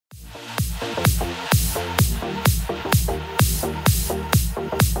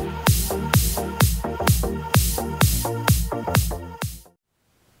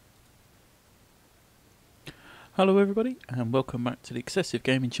Hello everybody and welcome back to the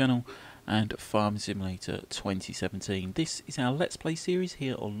XsivGaming channel and Farm Simulator 2017. This is our Let's Play series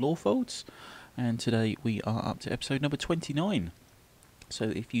here on Lawfolds, and today we are up to episode number 29. So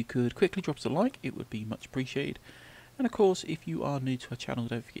if you could quickly drop us a like, it would be much appreciated. And of course, if you are new to our channel,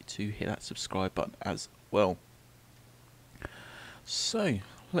 don't forget to hit that subscribe button as well. So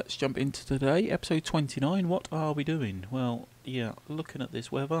let's jump into today, episode 29. What are we doing? Well, yeah, looking at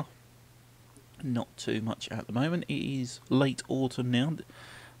this weather, not too much at the moment. It is late autumn now,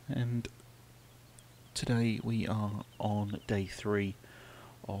 and today we are on day 3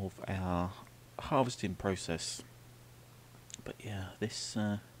 of our harvesting process. But yeah, this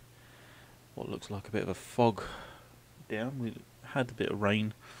what looks like a bit of a fog down. We had a bit of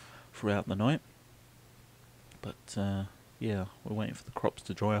rain throughout the night, but yeah, we're waiting for the crops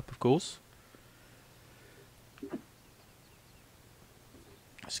to dry up, of course.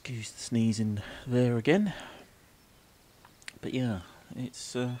 Excuse the sneezing there again. But yeah,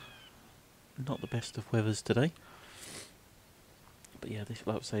 it's not the best of weathers today. But yeah, this,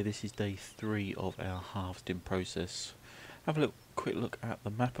 like I say, this is day 3 of our harvesting process. Have a quick look at the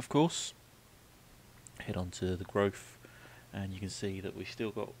map, of course. Head on to the growth, and you can see that we've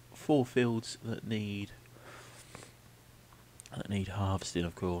still got 4 fields that need harvesting,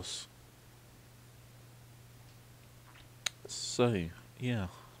 of course. So yeah,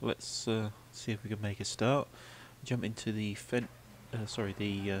 let's see if we can make a start. Jump into the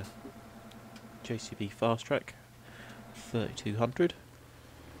JCB fast track 3200.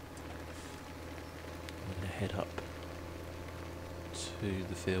 I'm going to head up to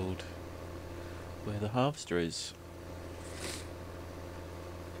the field where the harvester is.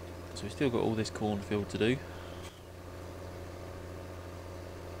 So we've still got all this cornfield to do.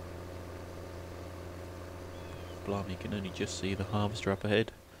 Blimey, you can only just see the harvester up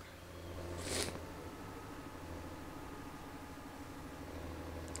ahead.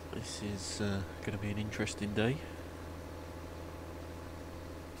 This is going to be an interesting day.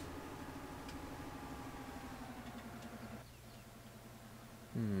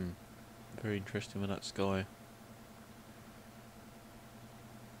 Very interesting with that sky.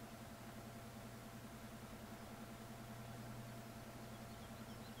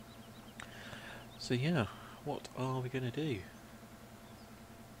 So yeah, what are we going to do?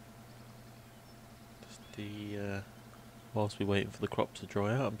 Just whilst we're waiting for the crop to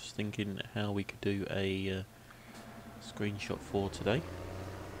dry out, I'm just thinking how we could do a screenshot for today.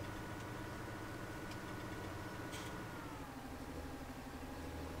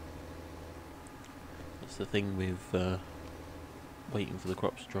 That's the thing with waiting for the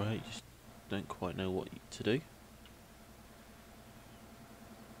crops to dry out, you just don't quite know what to do.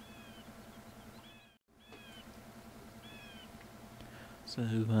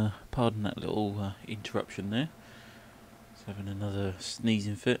 So pardon that little interruption there. Just having another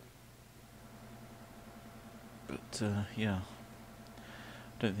sneezing fit. But yeah,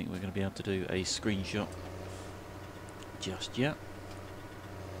 I don't think we're going to be able to do a screenshot just yet.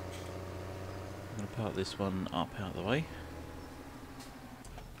 I'm going to park this one up out of the way.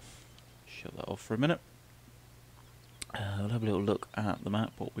 Shut that off for a minute. We'll have a little look at the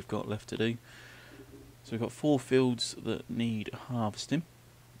map, what we've got left to do. So we've got 4 fields that need harvesting.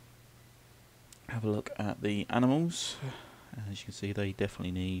 Have a look at the animals. As you can see, they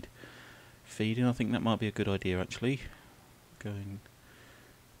definitely need feeding. I think that might be a good idea, actually. Go and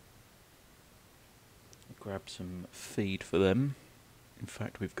grab some feed for them. In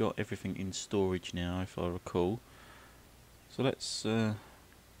fact, we've got everything in storage now, if I recall. So let's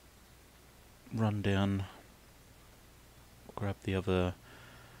run down, grab the other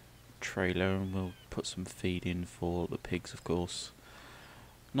trailer, and we'll put some feed in for the pigs, of course.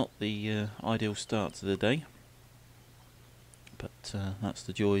 Not the ideal start to the day, but that's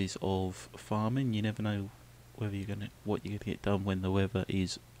the joys of farming. You never know whether what you're gonna get done when the weather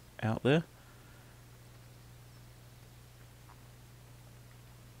is out there.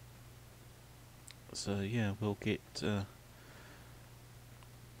 So yeah, we'll get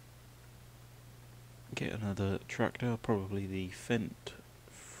another tractor, probably the Fendt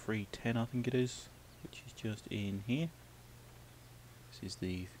 310, I think it is, which is just in here. This is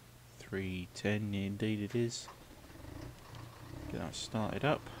the 310, indeed it is. Get that started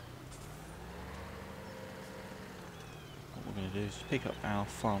up. What we're going to do is pick up our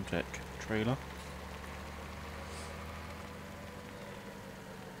farm tech trailer,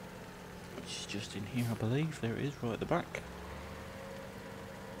 which is just in here, I believe. There it is, right at the back.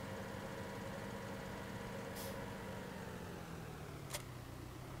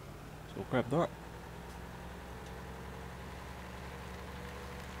 So we'll grab that.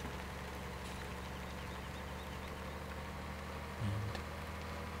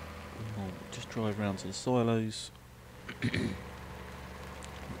 we'll just drive around to the silos, which is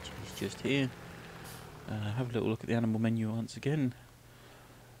just here. Have a little look at the animal menu once again.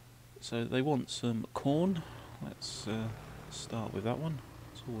 So they want some corn. Let's start with that one.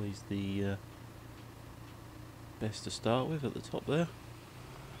 It's always the best to start with at the top there.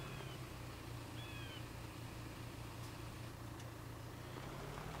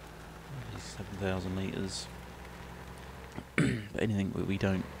 7,000 litres. But anything that we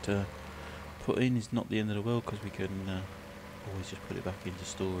don't put in is not the end of the world, because we can always just put it back into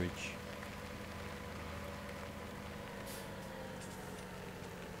storage.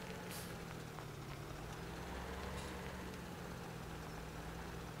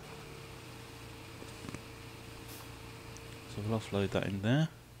 So we'll offload that in there.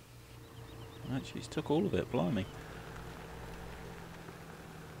 Actually, it's took all of it, blimey.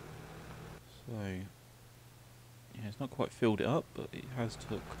 So, yeah, it's not quite filled it up, but it has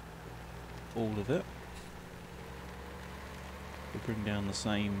took all of it. We'll bring down the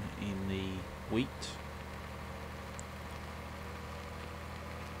same in the wheat.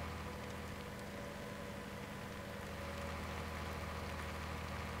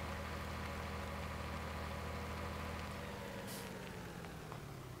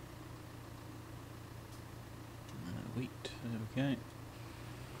 Wheat, there we go.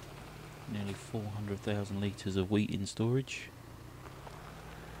 Nearly 400,000 litres of wheat in storage.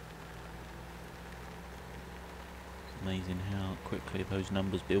 It's amazing how quickly those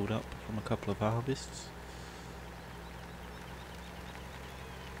numbers build up from a couple of harvests.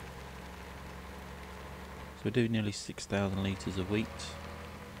 So we do nearly 6,000 litres of wheat.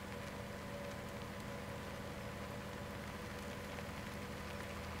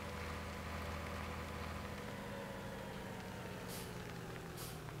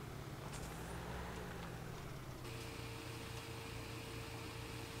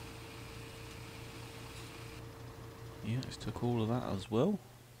 Yeah, it's took all of that as well.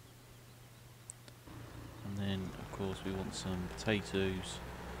 And then, of course, we want some potatoes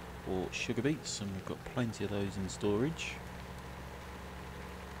or sugar beets, and we've got plenty of those in storage.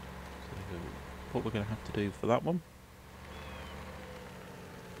 So what we're going to have to do for that one.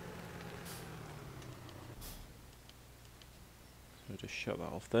 So just shut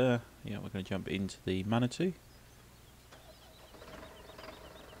that off there. Yeah, we're going to jump into the Manitou.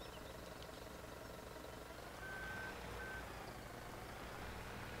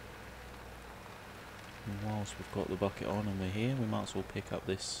 And whilst we've got the bucket on and we're here, we might as well pick up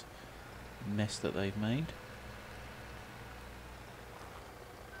this mess that they've made.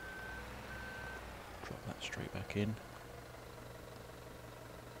 Drop that straight back in.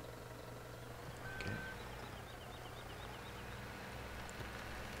 Okay.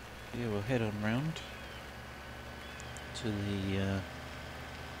 Yeah, we'll head on round to the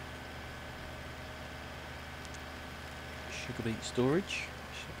sugar beet storage,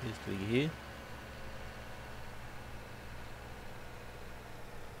 which appears to be here.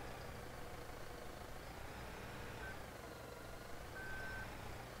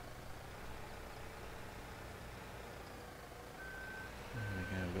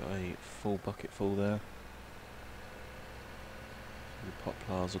 Full bucket full there. The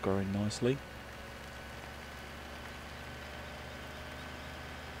poplars are growing nicely.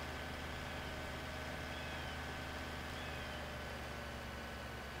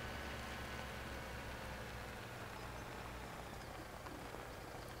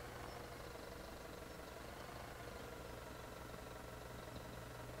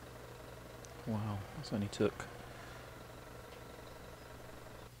 Wow, that's only took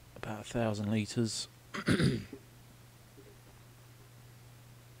about 1,000 litres.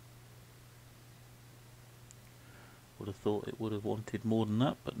 Would have thought it would have wanted more than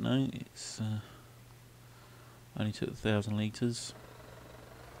that, but no, it's only took 1,000 litres.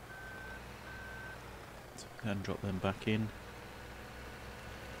 So we can drop them back in.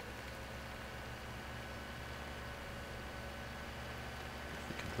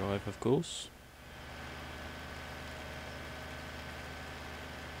 If we can drive, of course.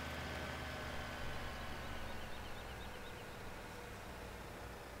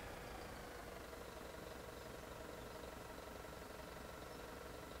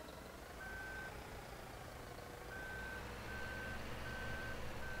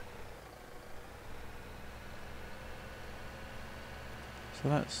 So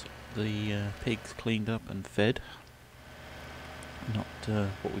that's the pigs cleaned up and fed. Not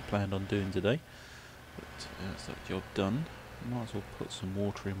what we planned on doing today, but that's that job done. Might as well put some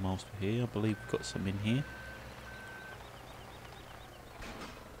water in whilst we're here. I believe we've got some in here.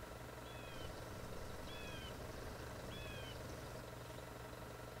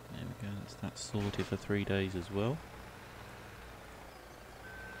 There Yeah, that's sorted for 3 days as well.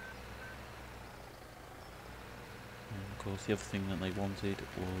 And of course the other thing that they wanted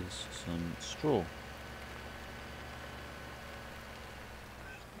was some straw.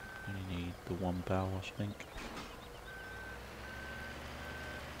 Only need the 1 bale, I think.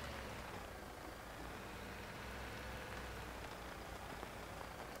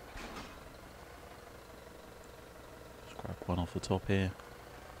 Just grab one off the top here.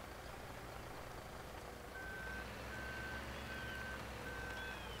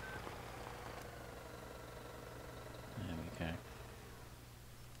 There we go.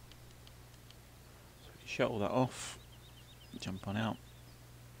 So we can shut all that off, jump on out.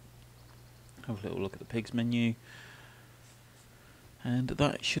 Have a little look at the pigs menu, and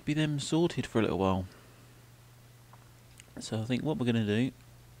that should be them sorted for a little while. So I think what we're going to do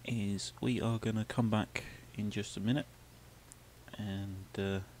is we are going to come back in just a minute, and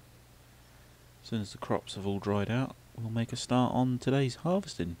as soon as the crops have all dried out, we'll make a start on today's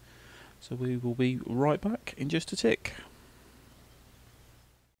harvesting. So we will be right back in just a tick.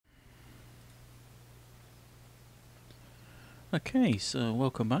 Okay, so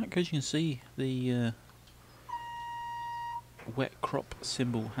welcome back. As you can see, the wet crop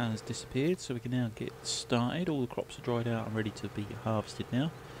symbol has disappeared, so we can now get started. All the crops are dried out and ready to be harvested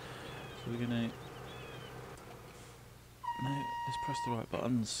now. So we're going to... No, let's press the right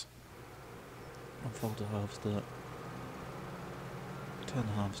buttons. Unfold the harvester. Turn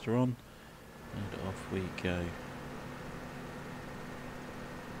the harvester on, and off we go.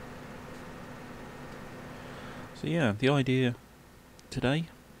 So yeah, the idea today,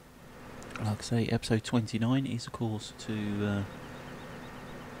 like I say, episode 29, is of course to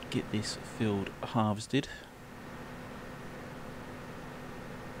get this field harvested.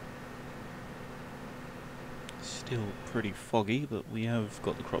 Still pretty foggy, but we have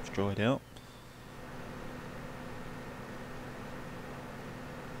got the crops dried out.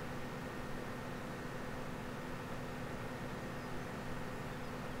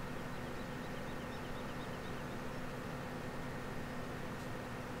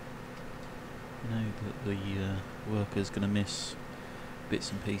 I know that the worker's going to miss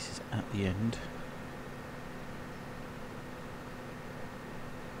bits and pieces at the end.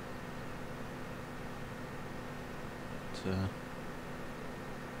 But we'll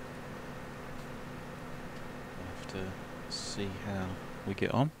have to see how we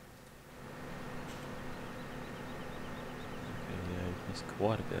get on. Okay, yeah, we missed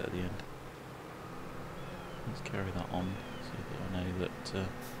quite a bit at the end. Let's carry that on so that I know that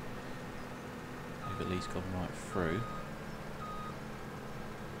we've at least gone right through.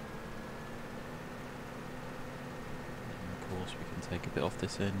 And of course we can take a bit off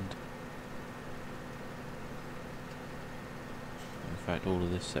this end. In fact, all of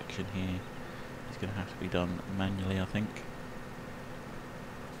this section here is going to have to be done manually, I think.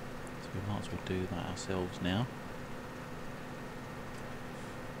 So we might as well do that ourselves now.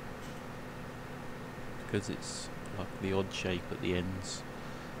 Because it's like the odd shape at the ends,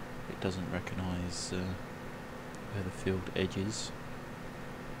 it doesn't recognise where the field edge is.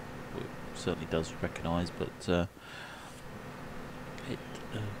 Well, it certainly does recognise, but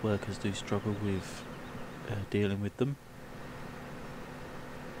workers do struggle with dealing with them.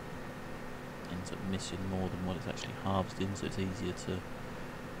 Ends up missing more than what it's actually harvesting, so it's easier to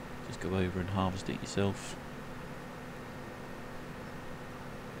just go over and harvest it yourself.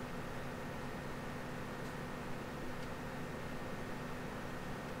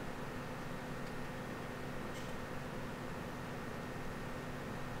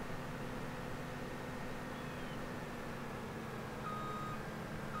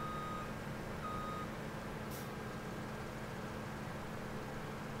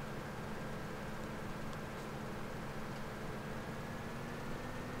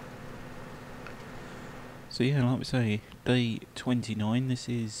 So yeah, like we say, day 29, this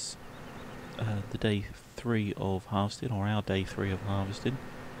is the day 3 of harvesting, or our day 3 of harvesting.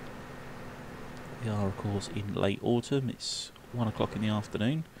 We are of course in late autumn, it's 1 o'clock in the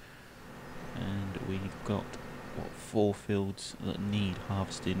afternoon, and we've got, what, 4 fields that need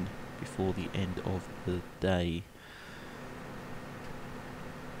harvesting before the end of the day.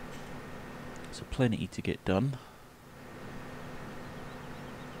 So plenty to get done.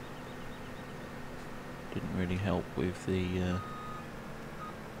 Didn't really help with the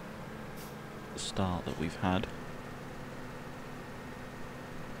start that we've had.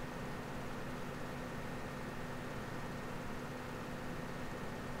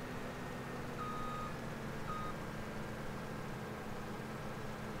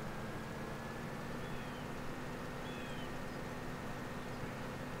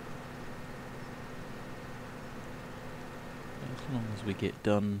 As long as we get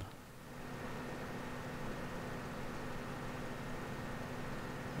done,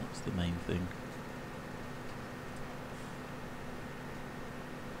 that's the main thing.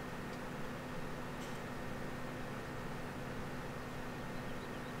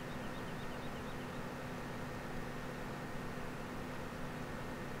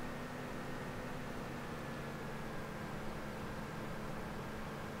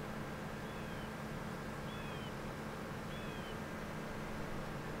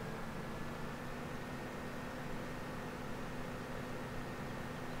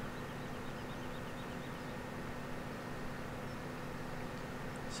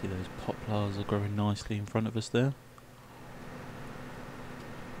 See those poplars are growing nicely in front of us there.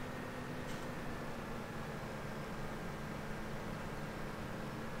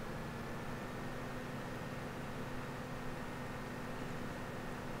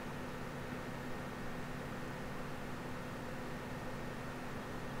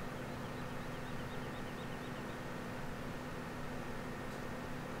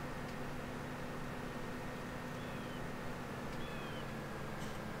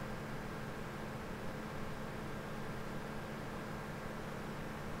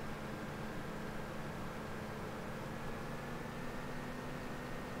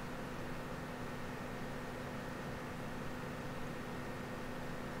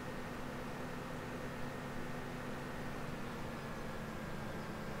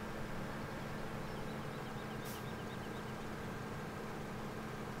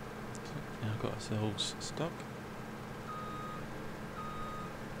 Now got ourselves stuck.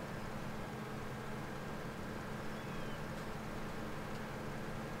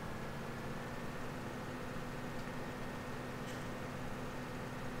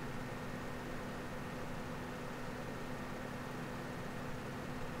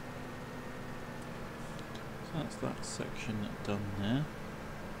 So that's that section done there.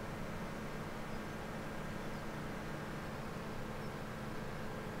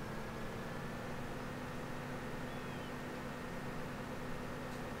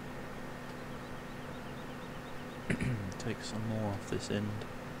 Take some more off this end,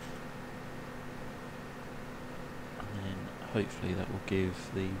 and then hopefully that will give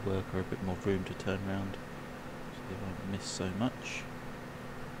the worker a bit more room to turn around so they won't miss so much.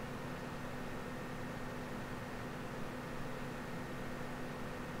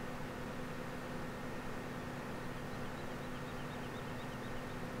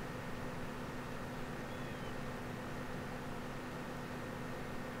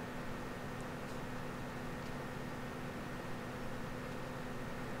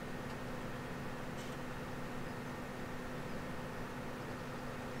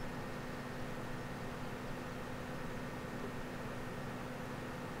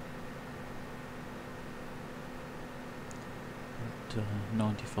 At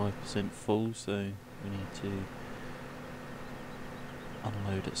 95% full, so we need to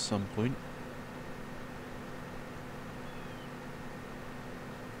unload at some point.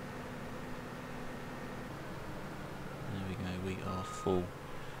 There we go, we are full.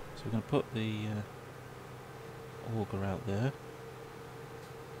 So we're going to put the auger out there.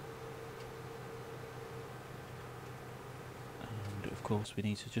 And of course we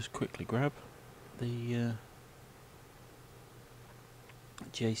need to just quickly grab the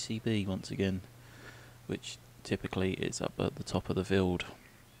JCB once again, which typically is up at the top of the field.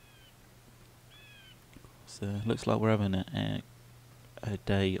 So looks like we're having a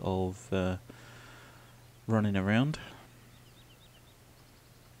day of running around.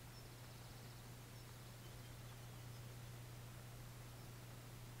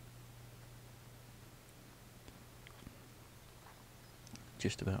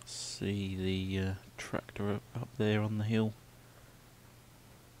 Just about see the tractor up there on the hill.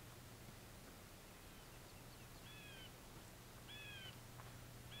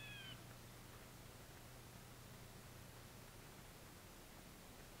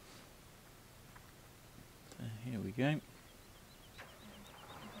 Here we go.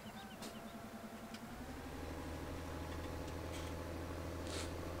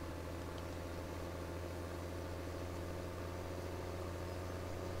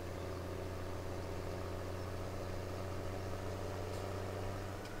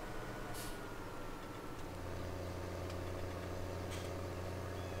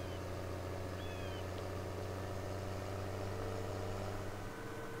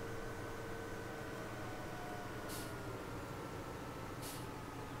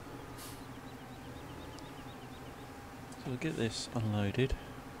 So we'll get this unloaded.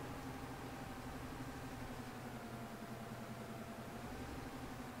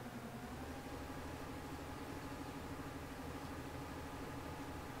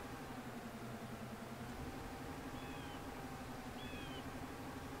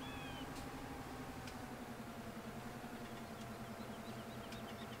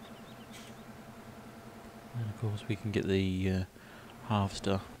 And of course we can get the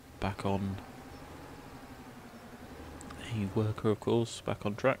harvester back on a worker, of course, back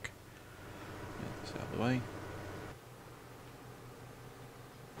on track. Get this out of the way.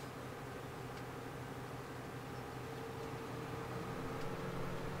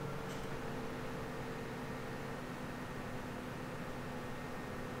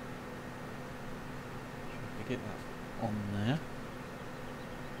 Should we get that on there?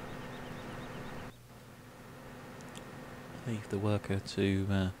 Leave the worker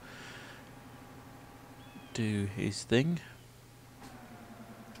to do his thing,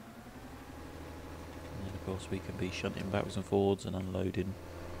 and then of course we can be shunting backwards and forwards and unloading.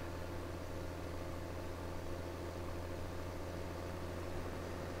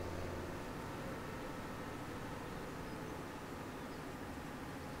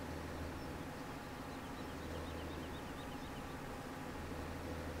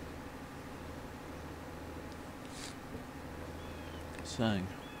 So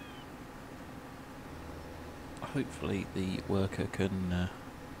hopefully the worker can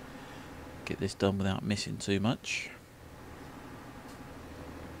get this done without missing too much.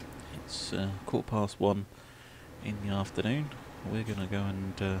 It's 1:15 in the afternoon. We're going to go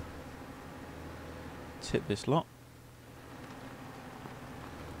and tip this lot.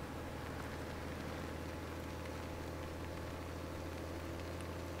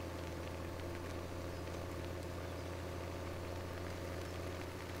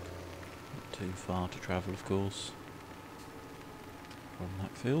 Too far to travel, of course, from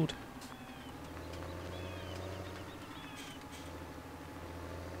that field.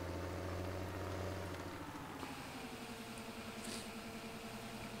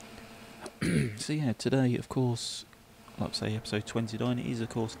 So yeah, today, of course, like I say, episode 29, it is of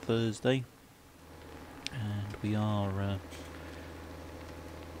course Thursday, and we are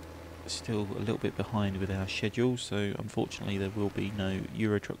still a little bit behind with our schedule, so unfortunately there will be no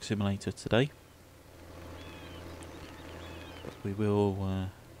Euro Truck Simulator today, but we will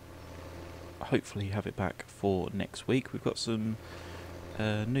hopefully have it back for next week. We've got some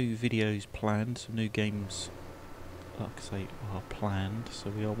new videos planned, some new games, like I say, are planned, so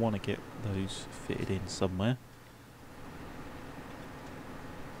we all want to get those fitted in somewhere.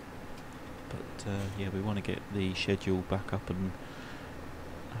 But yeah, we want to get the schedule back up and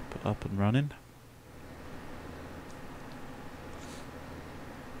running.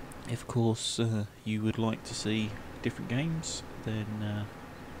 If of course you would like to see different games, then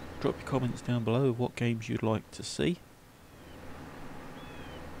drop your comments down below of what games you'd like to see,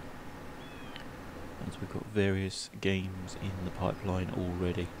 as we've got various games in the pipeline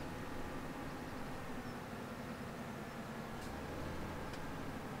already.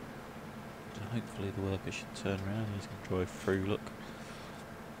 So hopefully the worker should turn around. He's going to drive through. Look,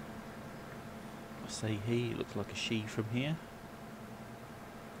 I say he, it looks like a she from here.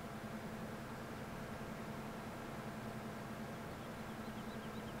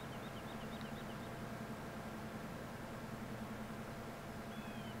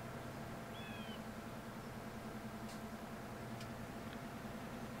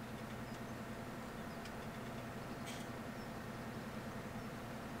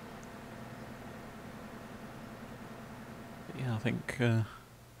 But yeah, I think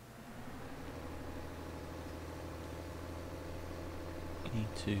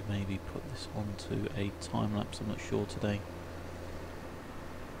need to maybe put this onto a time lapse. I'm not sure today.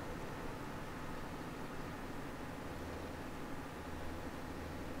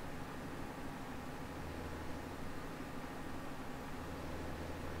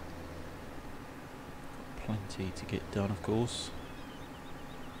 Plenty to get done, of course.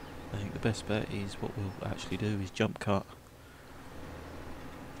 I think the best bet is what we'll actually do is jump cut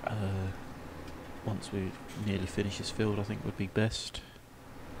once we nearly finish this field. I think would be best.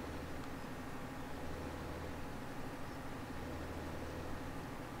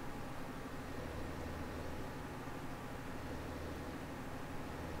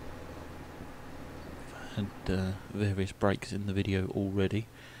 We've had various breaks in the video already.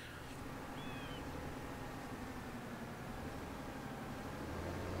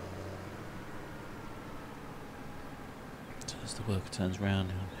 As the worker turns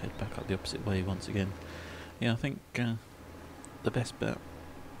around and head back up the opposite way once again. Yeah, I think the best bet,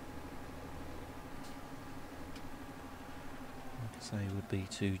 like I say, would be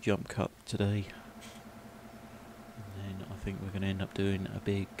to jump cut today, and then I think we're going to end up doing a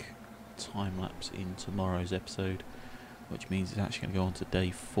big time lapse in tomorrow's episode, which means it's actually going to go on to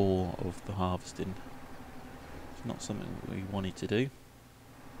day 4 of the harvesting. It's not something we wanted to do.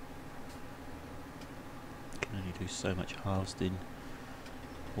 Can only do so much harvesting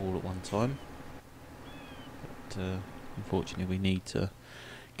all at one time. unfortunately we need to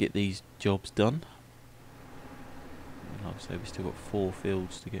get these jobs done. And like I say, we've still got 4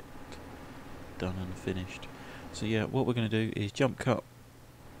 fields to get done and finished. So yeah, what we're going to do is jump cut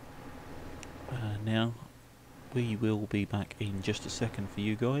now. We will be back in just a second for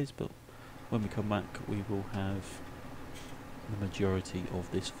you guys, but when we come back we will have the majority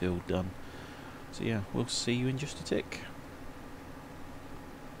of this field done. So yeah, we'll see you in just a tick.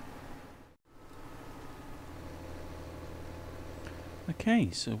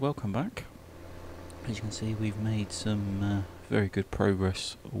 Okay, so welcome back. As you can see, we've made some very good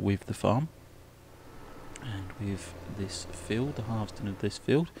progress with the farm and with this field, the harvesting of this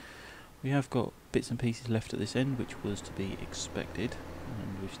field. We have got bits and pieces left at this end, which was to be expected,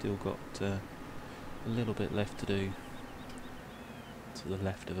 and we've still got a little bit left to do to the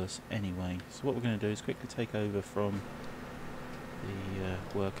left of us anyway. So what we're going to do is quickly take over from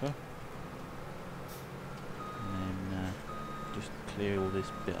the worker, and then just clear all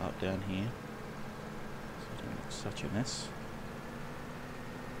this bit up down here so it don't look such a mess.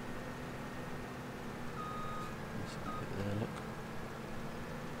 There's that bit there, look.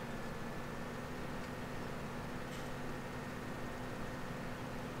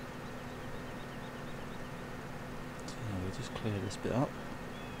 So yeah, we'll just clear this bit up,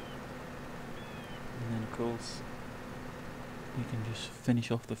 and then of course we can just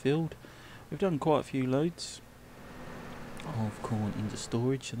finish off the field. We've done quite a few loads of corn into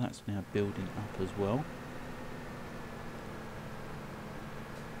storage, so that's now building up as well,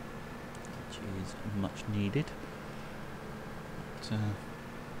 which is much needed. But, there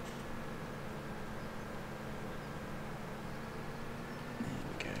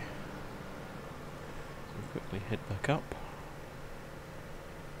we go. So we'll quickly head back up.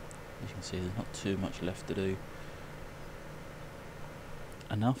 As you can see, there's not too much left to do.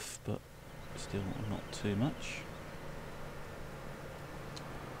 Enough, but still not too much.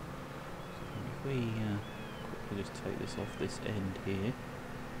 If we quickly just take this off this end here.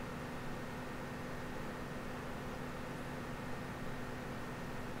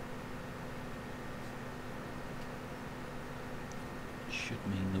 Should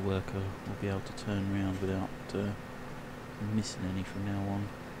mean the worker will be able to turn around without missing any from now on.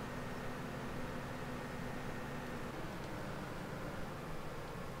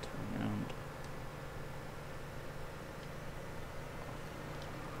 Turn around.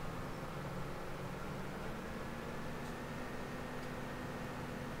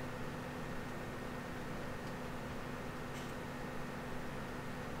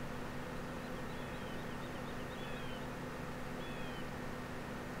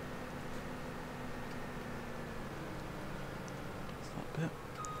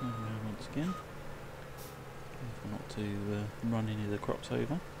 Around once again. Careful not to run any of the crops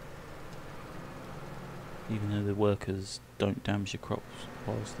over. Even though the workers don't damage the crops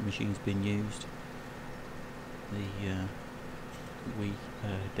whilst the machine's being used, we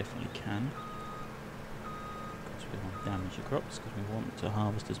definitely can. Because we want to damage the crops, because we want to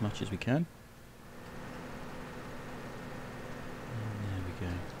harvest as much as we can. And there we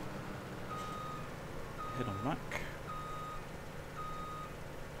go. Head on back.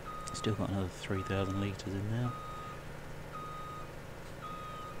 Still got another 3,000 litres in there.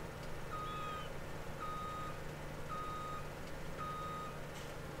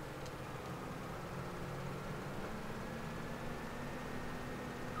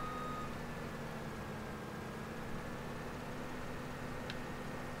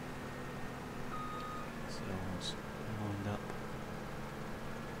 Cells lined up.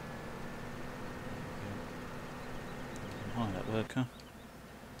 There we go. Hire that worker.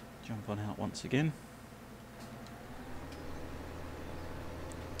 Jump on out once again.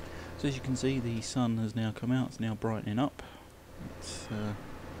 So as you can see, the sun has now come out, it's now brightening up. It's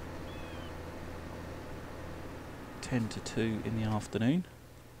 10 to 2 in the afternoon.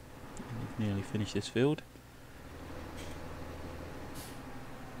 And we've nearly finished this field.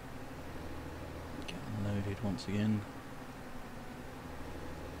 Get unloaded once again.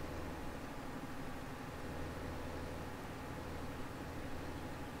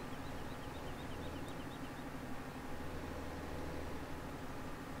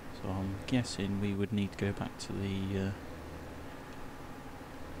 So I'm guessing we would need to go back to the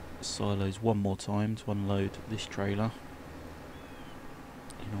silos one more time to unload this trailer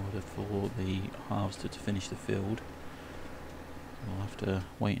in order for the harvester to finish the field. We'll have to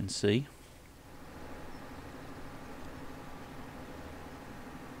wait and see.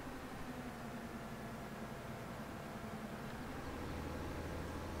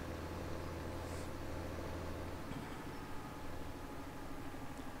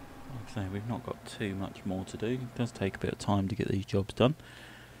 I say, we've not got too much more to do. It does take a bit of time to get these jobs done.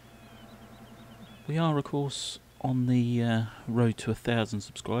 We are, of course, on the road to 1,000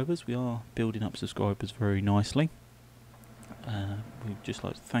 subscribers. We are building up subscribers very nicely. We'd just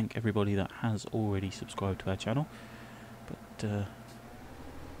like to thank everybody that has already subscribed to our channel. But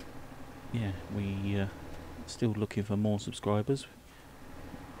yeah, we still looking for more subscribers.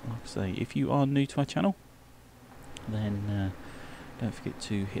 Like I say, if you are new to our channel, then don't forget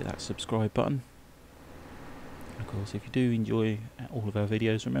to hit that subscribe button. And of course, if you do enjoy all of our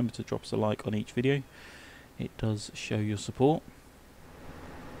videos, remember to drop us a like on each video. It does show your support.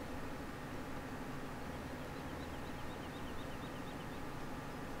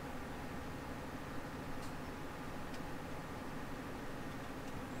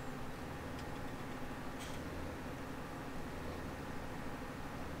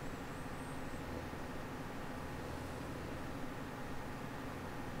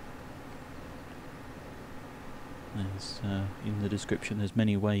 There's, in the description, there's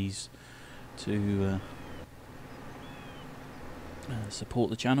many ways to support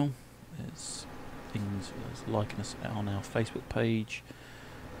the channel. There's things liking us on our Facebook page,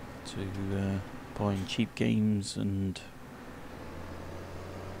 to buying cheap games, and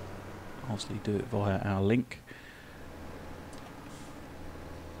obviously do it via our link.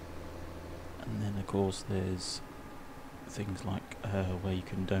 And then of course there's things like where you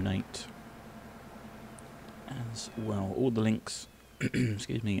can donate as well. All the links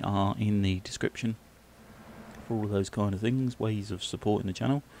excuse me, are in the description for all of those kind of things, ways of supporting the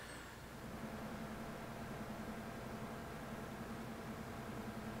channel.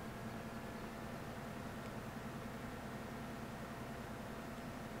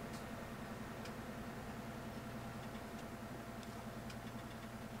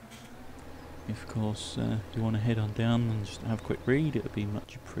 If of course you want to head on down and just have a quick read, it would be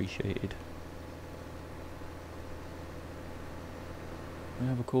much appreciated. We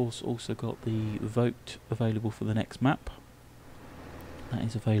have of course also got the vote available for the next map. That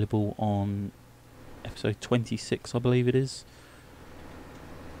is available on episode 26, I believe it is.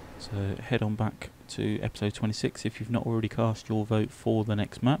 So head on back to episode 26 if you've not already cast your vote for the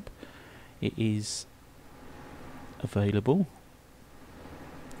next map. It is available.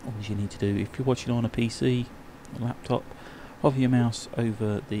 All you need to do, if you're watching on a PC or laptop, hover your mouse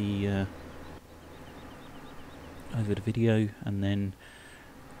over the video, and then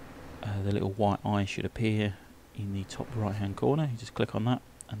the little white eye should appear in the top right hand corner. You just click on that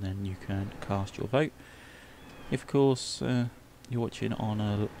and then you can cast your vote. If of course you're watching on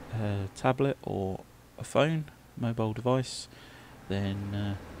a tablet or a phone, mobile device,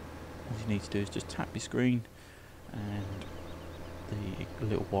 then all you need to do is just tap your screen and the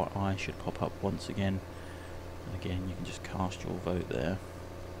little white eye should pop up once again, and again you can just cast your vote there.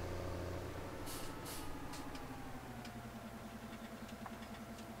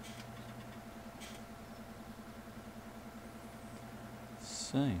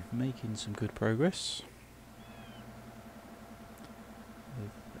 So, making some good progress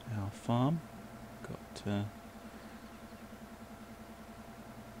with our farm. Got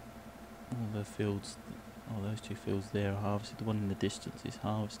all the fields, those two fields there are harvested. The one in the distance is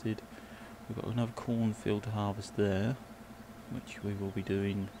harvested. We've got another cornfield to harvest there, which we will be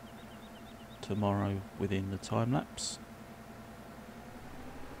doing tomorrow within the time lapse.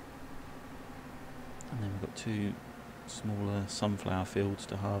 And then we've got two smaller sunflower fields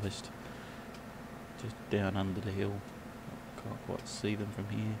to harvest just down under the hill. Can't quite see them from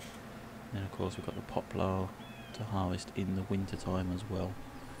here. And then of course we've got the poplar to harvest in the winter time as well.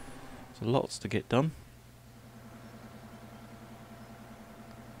 So lots to get done.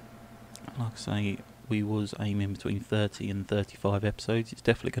 Like I say, we was aiming between 30 and 35 episodes. It's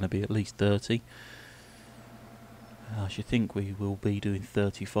definitely going to be at least 30. I should think we will be doing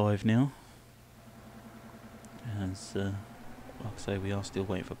 35 now. As like I say, we are still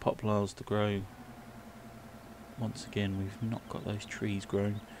waiting for poplars to grow. Once again, we've not got those trees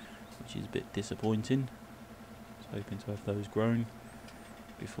grown, which is a bit disappointing. I was hoping to have those grown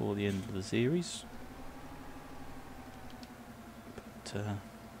before the end of the series. But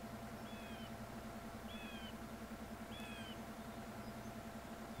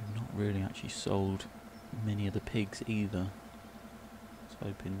we've not really actually sold many of the pigs either. I was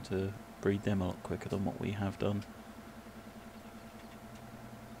hoping to breed them a lot quicker than what we have done.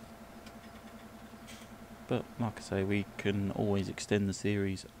 But like I say, we can always extend the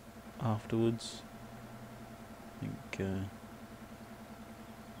series afterwards. I think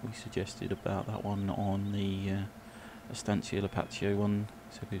we suggested about that one on the Estancia Lapatio one,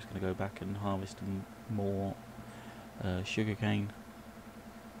 so we was going to go back and harvest more sugarcane.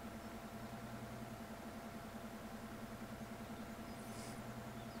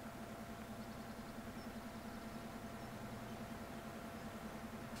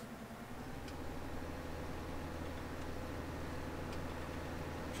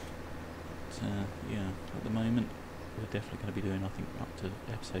 yeah, at the moment we're definitely going to be doing, I think, up to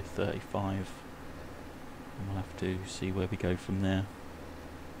episode 35, and we'll have to see where we go from there.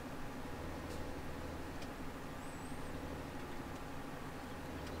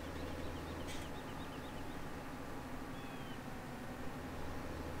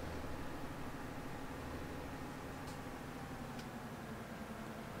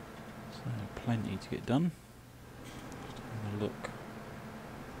 So plenty to get done. Just having a look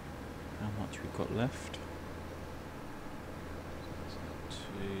how much we've got left.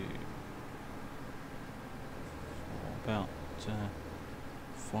 About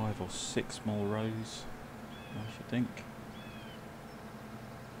 5 or 6 more rows, I should think.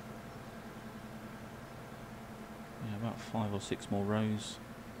 Yeah, about 5 or 6 more rows.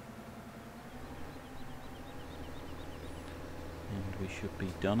 And we should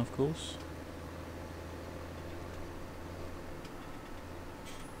be done, of course.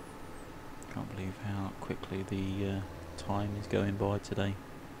 Can't believe how quickly the time is going by today.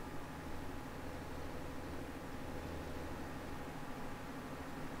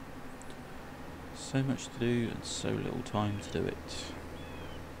 So much to do and so little time to do it.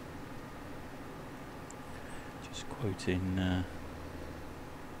 Just quoting a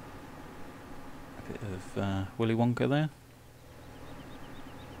bit of Willy Wonka there.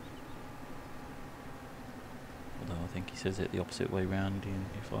 Although I think he says it the opposite way round,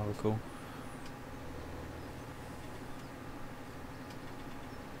 if I recall.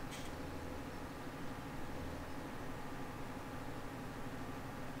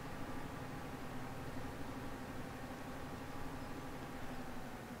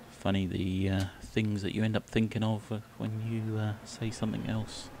 Funny the things that you end up thinking of when you say something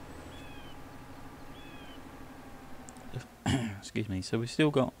else. Excuse me. So we've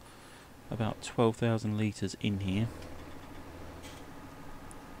still got about 12,000 litres in here.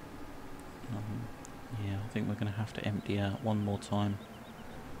 Yeah, I think we're going to have to empty out one more time,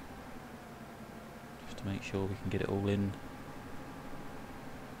 just to make sure we can get it all in.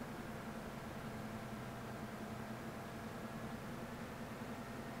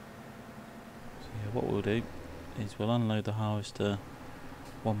 What we'll do is we'll unload the harvester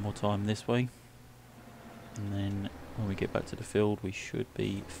one more time this way, and then when we get back to the field we should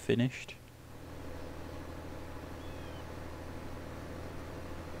be finished.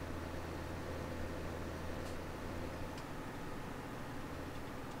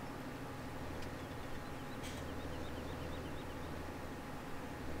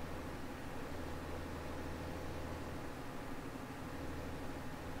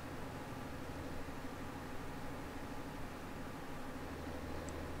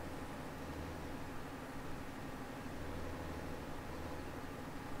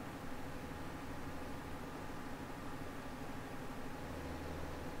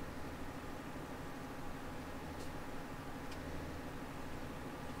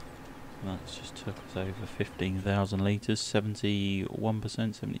 That's just took us over 15,000 litres, 71%,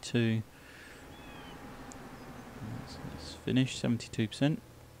 72%. That's finished, 72%.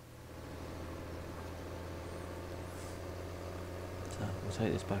 So we'll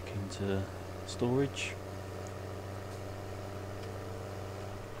take this back into storage.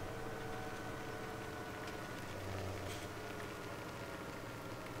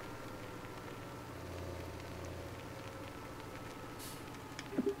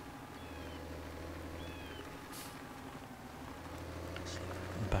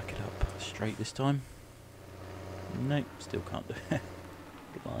 Straight this time. Nope, still can't do it.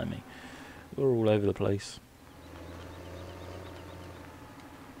 Blimey. We're all over the place.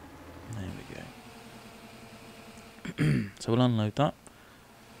 There we go. So we'll unload that,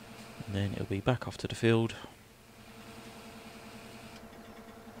 and then it'll be back off to the field.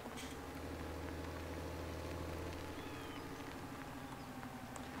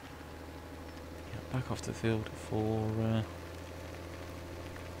 Yeah, back off to the field for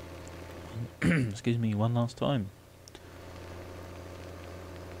excuse me, one last time.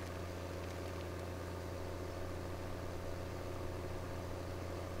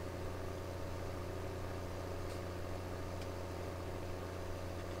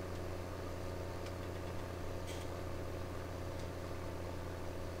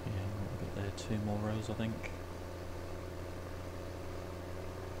 Yeah, we've got there 2 more rows, I think.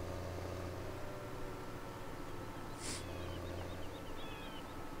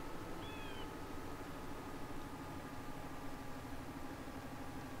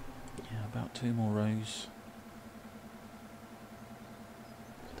 About 2 more rows.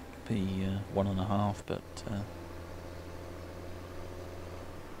 It could be 1.5, but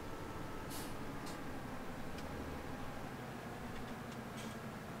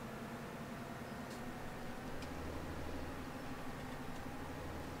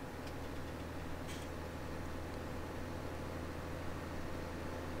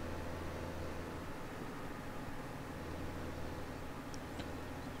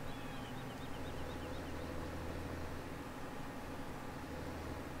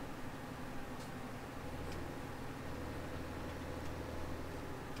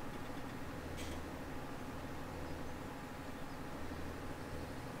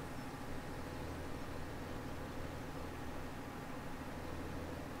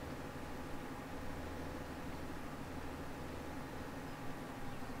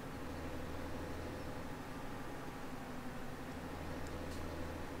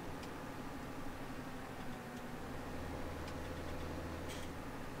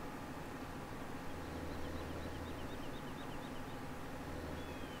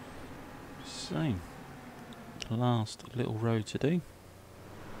So, last little row to do.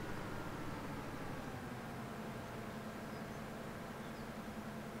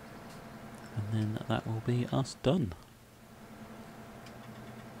 And then that will be us done.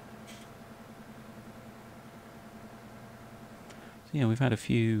 So yeah, we've had a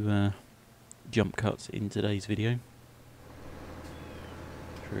few jump cuts in today's video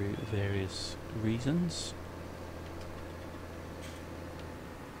through various reasons.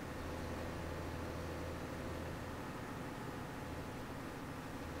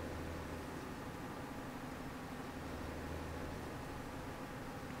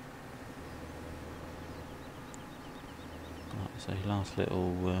 Like I say, last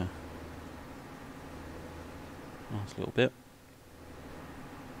little bit.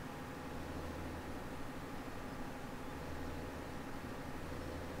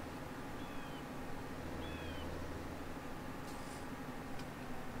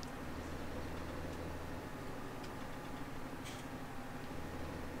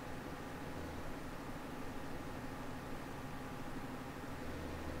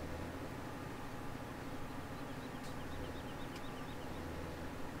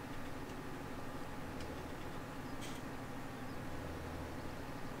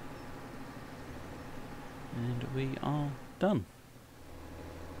 And we are done.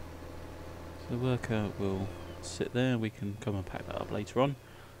 So the worker will sit there, we can come and pack that up later on.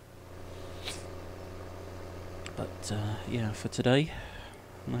 But yeah, for today,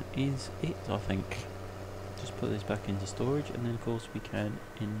 that is it, I think. Just put this back into storage, and then of course we can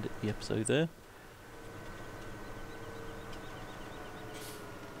end the episode there.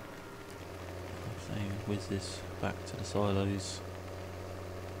 So whiz this back to the silos.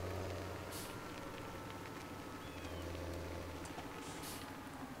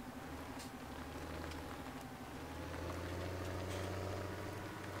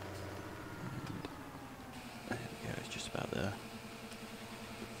 There we go, it's just about there.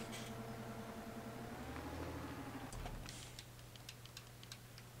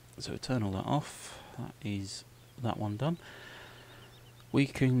 So turn all that off. That is that one done. We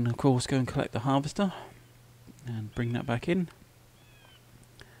can of course go and collect the harvester and bring that back in.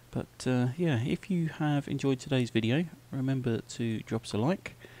 But yeah, if you have enjoyed today's video, remember to drop us a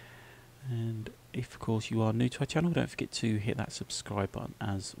like, and if of course you are new to our channel, don't forget to hit that subscribe button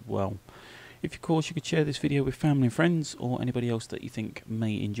as well. If of course you could share this video with family and friends or anybody else that you think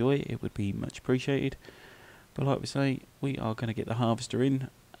may enjoy it, it would be much appreciated. But like we say, we are going to get the harvester in,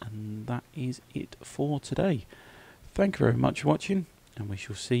 and that is it for today. Thank you very much for watching, and we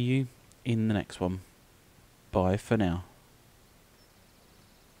shall see you in the next one. Bye for now.